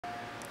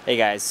Hey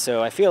guys,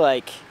 so I feel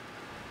like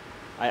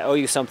I owe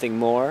you something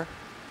more,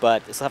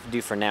 but this will have to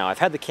do for now. I've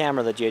had the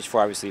camera, the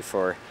GH4, obviously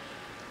for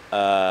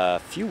a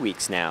few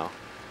weeks now.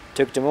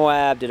 Took it to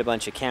Moab, did a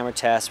bunch of camera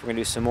tests. We're gonna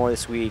do some more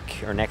this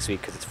week, or next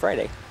week, because it's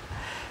Friday,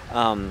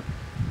 on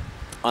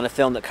a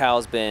film that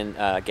Kyle's been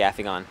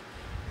gaffing on.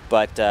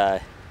 But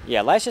yeah,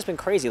 life's just been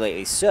crazy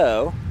lately,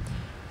 so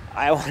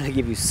I want to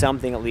give you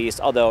something at least,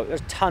 although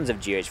there's tons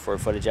of GH4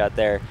 footage out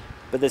there,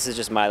 but this is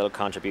just my little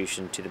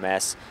contribution to the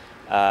mess.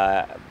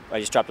 I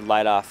just dropped a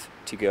light off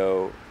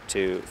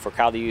for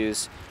Kyle to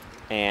use,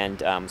 and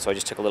so I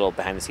just took a little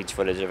behind-the-scenes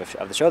footage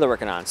of the show they're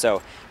working on.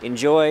 So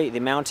enjoy the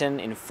mountain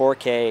in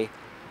 4K.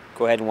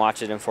 Go ahead and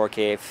watch it in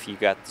 4K if you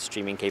got the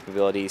streaming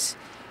capabilities.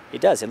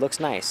 It does. It looks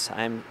nice.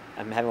 I'm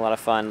having a lot of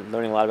fun,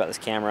 learning a lot about this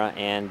camera,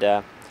 and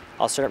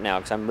I'll start up now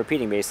because I'm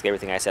repeating basically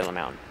everything I said on the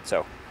mountain.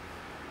 So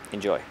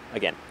enjoy.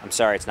 Again, I'm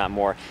sorry it's not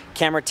more.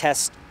 Camera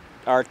tests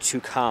are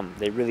to come.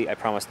 They really, I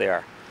promise they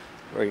are.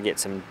 We're going to get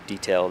some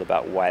detailed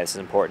about why this is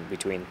important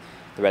between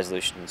the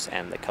resolutions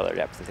and the color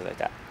depth and things like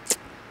that.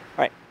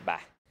 Alright, bye.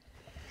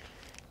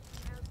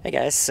 Hey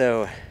guys,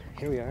 so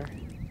here we are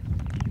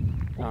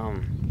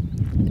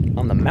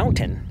on the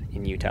mountain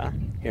in Utah.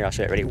 Here, I'll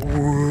show you. Ready?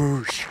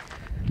 Whoosh!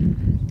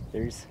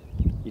 There's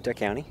Utah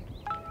County.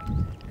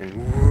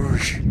 And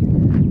whoosh!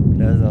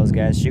 Those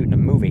guys shooting a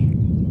movie.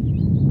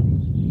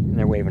 And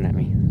they're waving at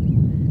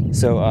me.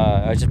 So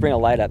I was just bringing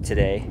a light up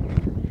today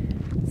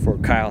for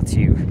Kyle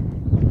to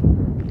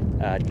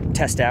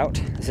test out.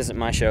 This isn't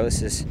my show,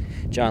 this is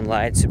John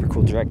Lyde, super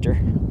cool director.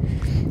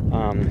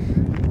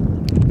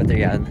 But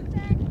they're out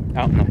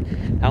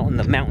in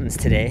the mountains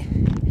today,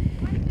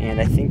 and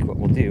I think what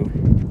we'll do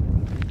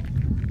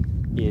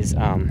is,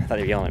 I thought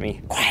they were yelling at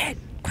me, quiet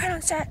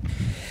on set!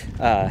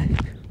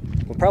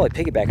 We'll probably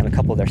piggyback on a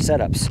couple of their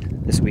setups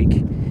this week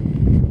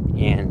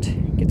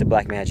and get the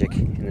Blackmagic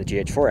and the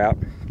GH4 out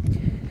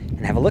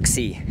and have a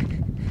look-see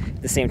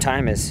at the same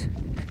time as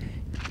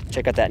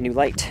check out that new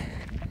light.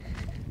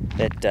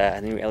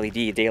 That new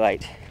LED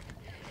daylight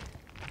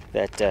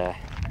that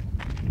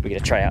we get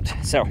to try out.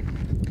 So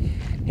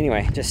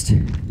anyway, that's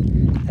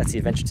the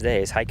adventure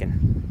today, is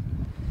hiking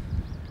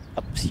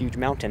up this huge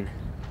mountain.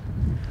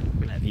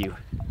 Look at that view.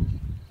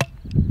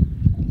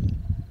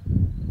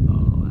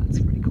 Oh, that's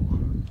pretty cool.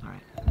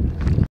 Alright.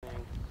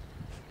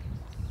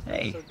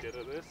 Hey, so good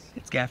at this.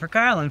 It's Gaffer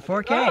Kyle in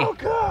 4K. Oh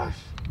gosh!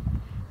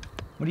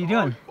 What are you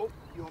doing? Oh,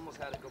 you almost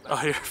had it go back.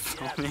 Oh, you're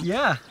filming?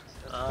 Yeah.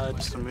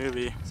 Just a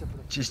movie.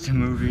 Just a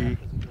movie.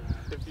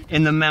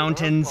 In the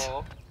mountains.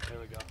 There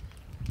we go.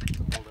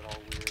 Hold it all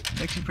weird.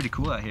 It's actually pretty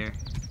cool out here.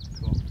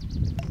 Cool.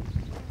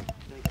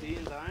 Tea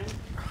and dine?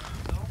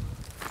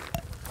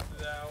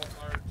 Thou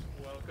art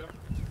welcome.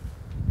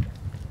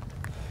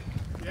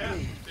 Yeah,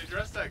 they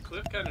dressed that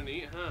cliff kind of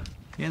neat, huh?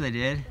 Yeah, they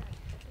did.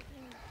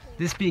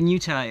 This being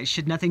Utah,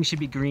 nothing should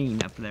be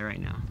green up there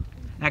right now.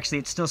 Actually,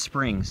 it's still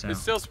spring, so.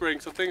 It's still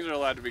spring, so things are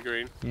allowed to be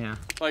green. Yeah.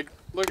 Like,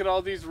 look at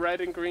all these red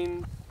and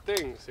green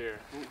things here.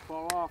 Don't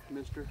fall off,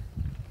 mister.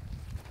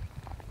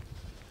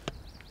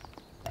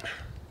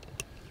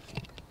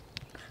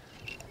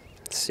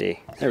 Let's see.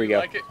 There we go.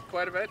 Like it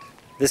quite a bit?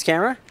 This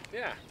camera?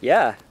 Yeah.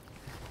 Yeah.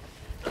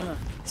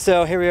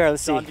 So here we are.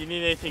 Let's see. John, do you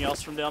need anything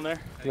else from down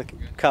there? Look,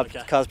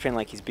 cosplaying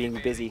like he's being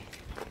busy.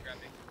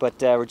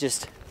 But we're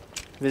just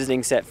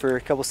visiting set for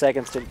a couple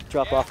seconds to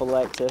drop off a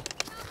light to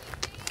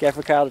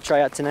Gaffer Kyle to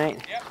try out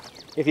tonight. Yep.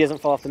 If he doesn't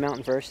fall off the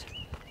mountain first.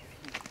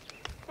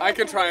 I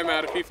can try him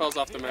out if he falls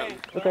off the mountain.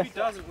 Okay. If he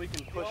doesn't, we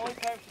can push him.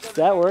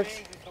 That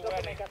works.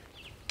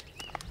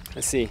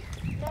 Let's see.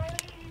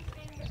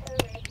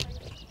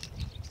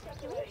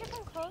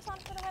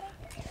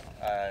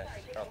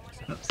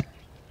 Oops.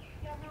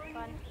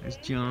 There's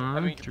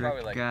John,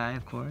 direct guy,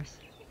 of course.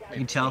 You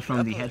can tell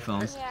from the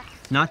headphones.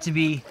 Not to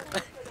be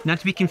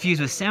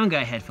confused with sound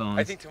guy headphones.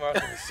 I think tomorrow's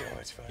gonna be so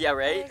much fun. Yeah,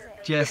 right?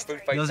 Just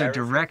those are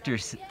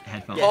director's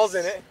headphones. Paul's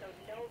in it.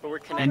 But we're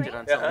connected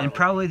on something. And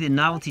probably the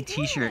novelty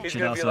T-shirt He's should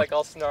gonna also be like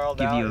all snarled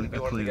give out you and a be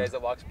one of the clue. guys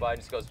that walks by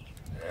and just goes.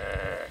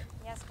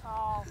 Yes,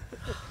 Paul.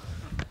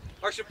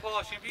 Or should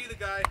Paul? Should be the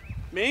guy.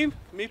 Me?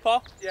 Me,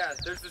 Paul? Yeah.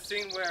 There's the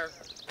scene where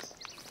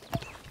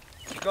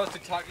he goes to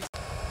talk.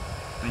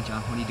 Hey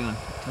John, what are you doing?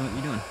 Tell me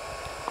what you're doing.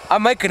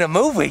 I'm making a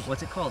movie.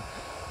 What's it called?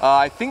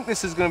 I think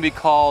this is gonna be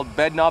called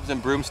Bed Knobs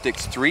and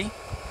Broomsticks 3.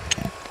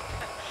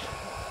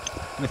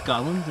 With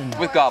goblins and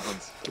With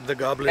goblins. The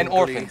goblin And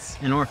orphans.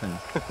 and orphans.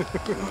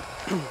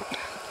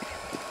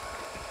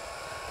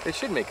 They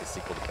should make a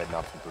sequel to Bed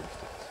Knobs and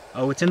Broomsticks.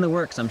 Oh, it's in the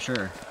works, I'm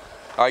sure.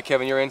 All right,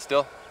 Kevin, you're in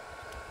still.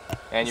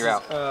 And you're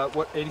out.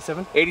 What,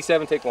 87?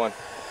 87, take one.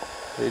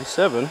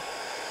 87?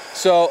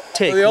 So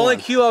Take the only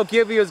one. cue I'll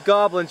give you is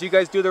goblins. You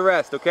guys do the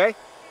rest, okay?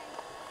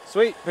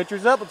 Sweet.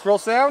 Pictures up. Let's roll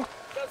sound.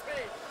 That's me.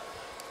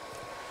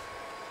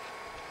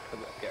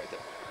 Okay, right there.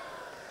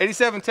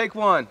 87, take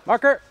one.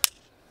 Marker.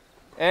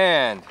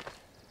 And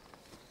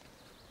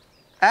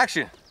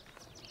action.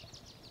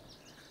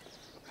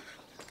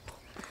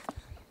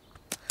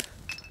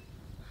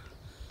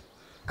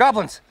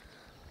 Goblins.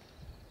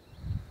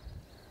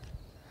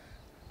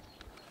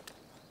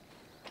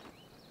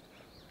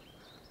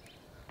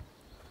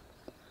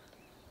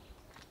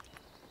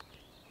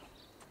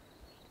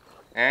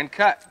 And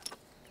cut.